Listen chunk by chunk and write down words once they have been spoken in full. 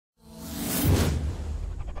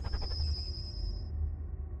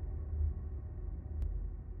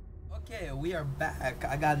Okay, we are back.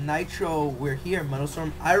 I got Nitro. We're here,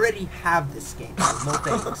 Metalstorm. I already have this game. No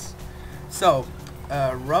thanks. So,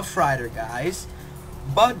 Rough Rider, guys.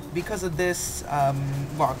 But because of this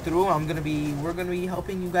walkthrough, we're gonna be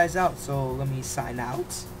helping you guys out. So let me sign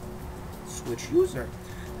out. Switch user,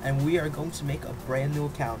 and we are going to make a brand new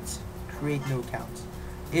account. Create new account.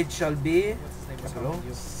 It shall be. Hello,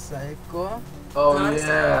 Psycho. Oh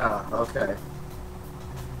yeah. Okay.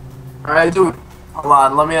 Alright, dude. Hold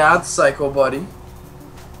on. Let me add Psycho, buddy.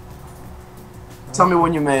 Tell me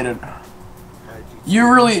when you made it.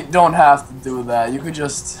 You really don't have to do that. You could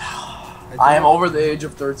just. I am over the age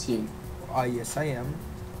of 13. Yes, I am.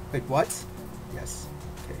 Wait, what? Yes.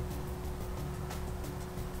 Okay.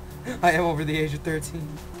 I am over the age of 13.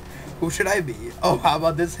 Who should I be? Oh, how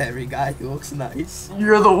about this hairy guy? He looks nice.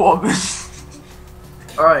 You're the woman.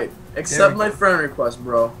 Alright, accept my friend request,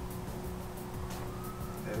 bro.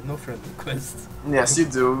 No friend request. Yes, you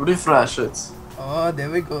do. Refresh it. Oh, there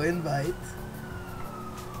we go, invite.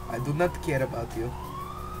 I do not care about you.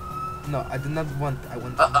 No, I do not want. I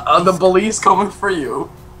want. The police coming for you.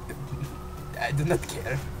 I do not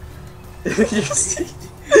care. You see,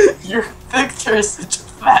 your picture is such a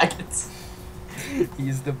faggot.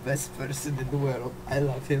 He's the best person in the world. I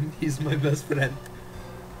love him. He's my best friend.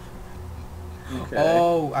 Okay.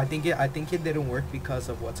 Oh, I think it didn't work because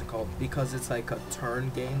of what's it called? Because it's like a turn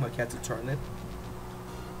game. Like you had to turn it.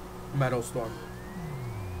 Metalstorm.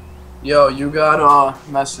 Yo, you got a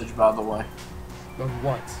message, by the way. On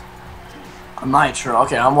what? A Nitro.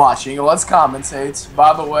 Okay, I'm watching. Let's commentate.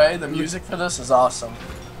 By the way, the music for this is awesome.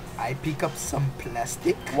 I pick up some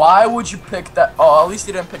plastic. Why would you pick that? Oh, at least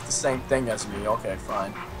you didn't pick the same thing as me. Okay,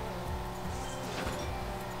 fine.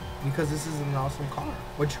 Because this is an awesome car.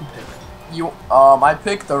 What'd you pick? I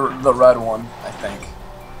picked the red one, I think.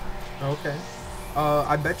 Okay.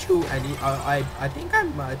 I bet you any. I think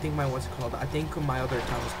my what's it called? I think my other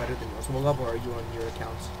account is better than yours. What level are you on your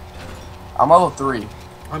accounts? I'm level 3.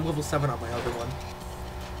 I'm level 7 on my other one.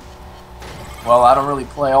 Well, I don't really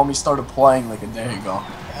play. I only started playing like a day ago.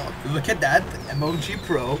 Oh, look at that, MOG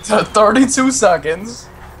Pro. 32 seconds.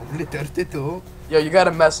 Only 32. Yo, you got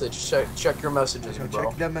a message. Check your messages, I'll bro.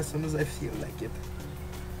 check them as soon as I feel like it.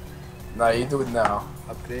 No, you do it now.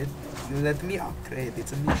 Upgrade? You let me upgrade.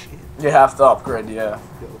 It's a mission. You have to upgrade, yeah.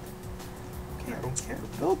 Build. Okay, I don't care.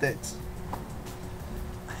 Build it.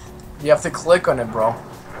 You have to click on it, bro.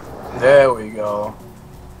 There we go.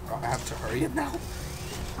 Oh, I have to hurry it now.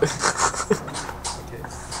 Okay.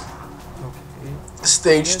 Okay.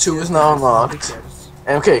 Stage 2 is now unlocked.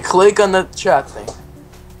 Okay, click on the chat thing.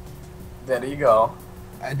 There you go.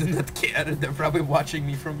 I do not care. They're probably watching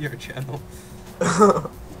me from your channel.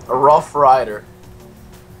 A Rough Rider.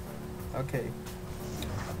 Okay.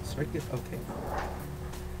 Circuit. Okay.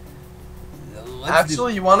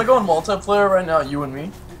 Actually, you want to go in multiplayer right now, you and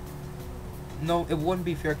me? No, it wouldn't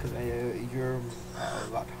be fair because you're a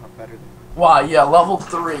lot better than me. Why? Yeah, level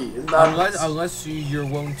 3. Unless you're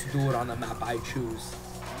willing to do it on the map I choose.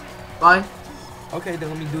 Fine. Okay, then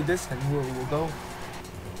let me do this and we'll go.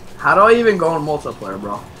 How do I even go in multiplayer,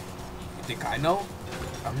 bro? You think I know?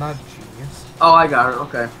 I'm not a genius. Oh, I got it.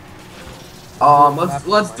 Okay.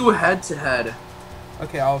 Let's do head to head.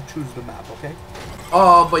 Okay, I'll choose the map. Okay.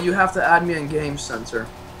 Oh, but you have to add me in Game Center.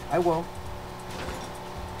 I will.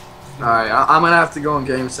 Alright, I'm gonna have to go in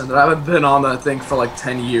Game Center. I haven't been on that thing for like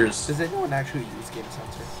 10 years. Does anyone actually use Game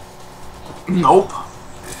Center? Nope.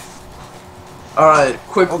 Alright,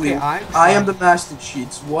 quickly. Okay, I am the Master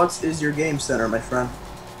Cheats. What is your Game Center, my friend?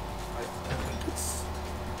 I think it's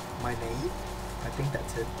my name. I think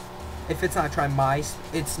that's it. If it's not, try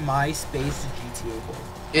it's MySpace GTA Boy.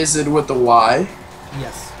 Is it with the Y?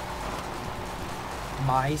 Yes.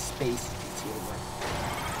 MySpace GTA Boy.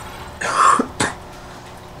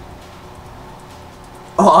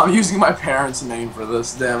 Oh, I'm using my parents' name for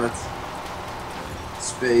this, damn it.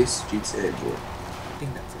 Space GTA Boy. I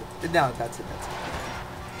think that's it. No, that's it.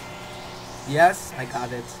 Yes, I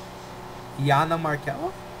got it. Yana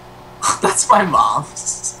Markella? That's my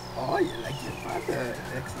mom's. Oh, you like your father.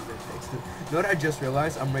 Excellent. You know what I just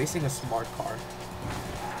realized? I'm racing a smart car.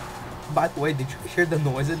 By the way, did you hear the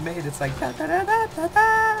noise it made? It's like da da da da da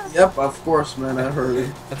da. Yep, of course, man. I heard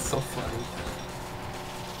it. That's so funny.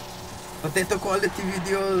 Potato quality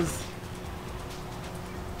videos.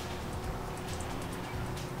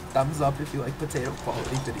 Thumbs up if you like potato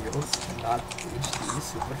quality videos, not HD,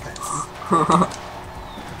 super fancy.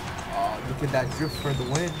 Oh, look at that drift for the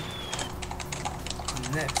win.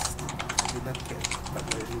 Next, do not care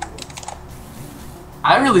about where he was.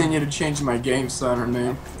 I really need to change my Game Center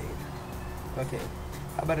name. Okay.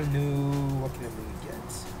 How about a new... What can I really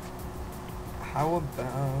get? How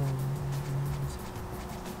about...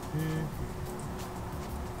 Mm.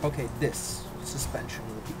 Okay, this suspension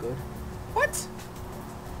will be good. What?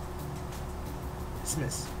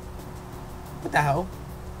 Dismiss. What the hell?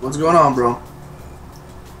 What's going on, bro?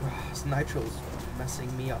 This Nitro's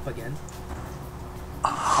messing me up again.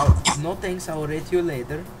 Oh, no thanks, I'll rate you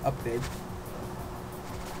later. Upgrade.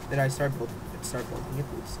 Did I start building it,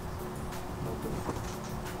 please? No build.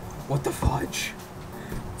 What the fudge?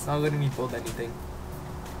 It's not letting me build anything.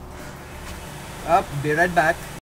 Be right back.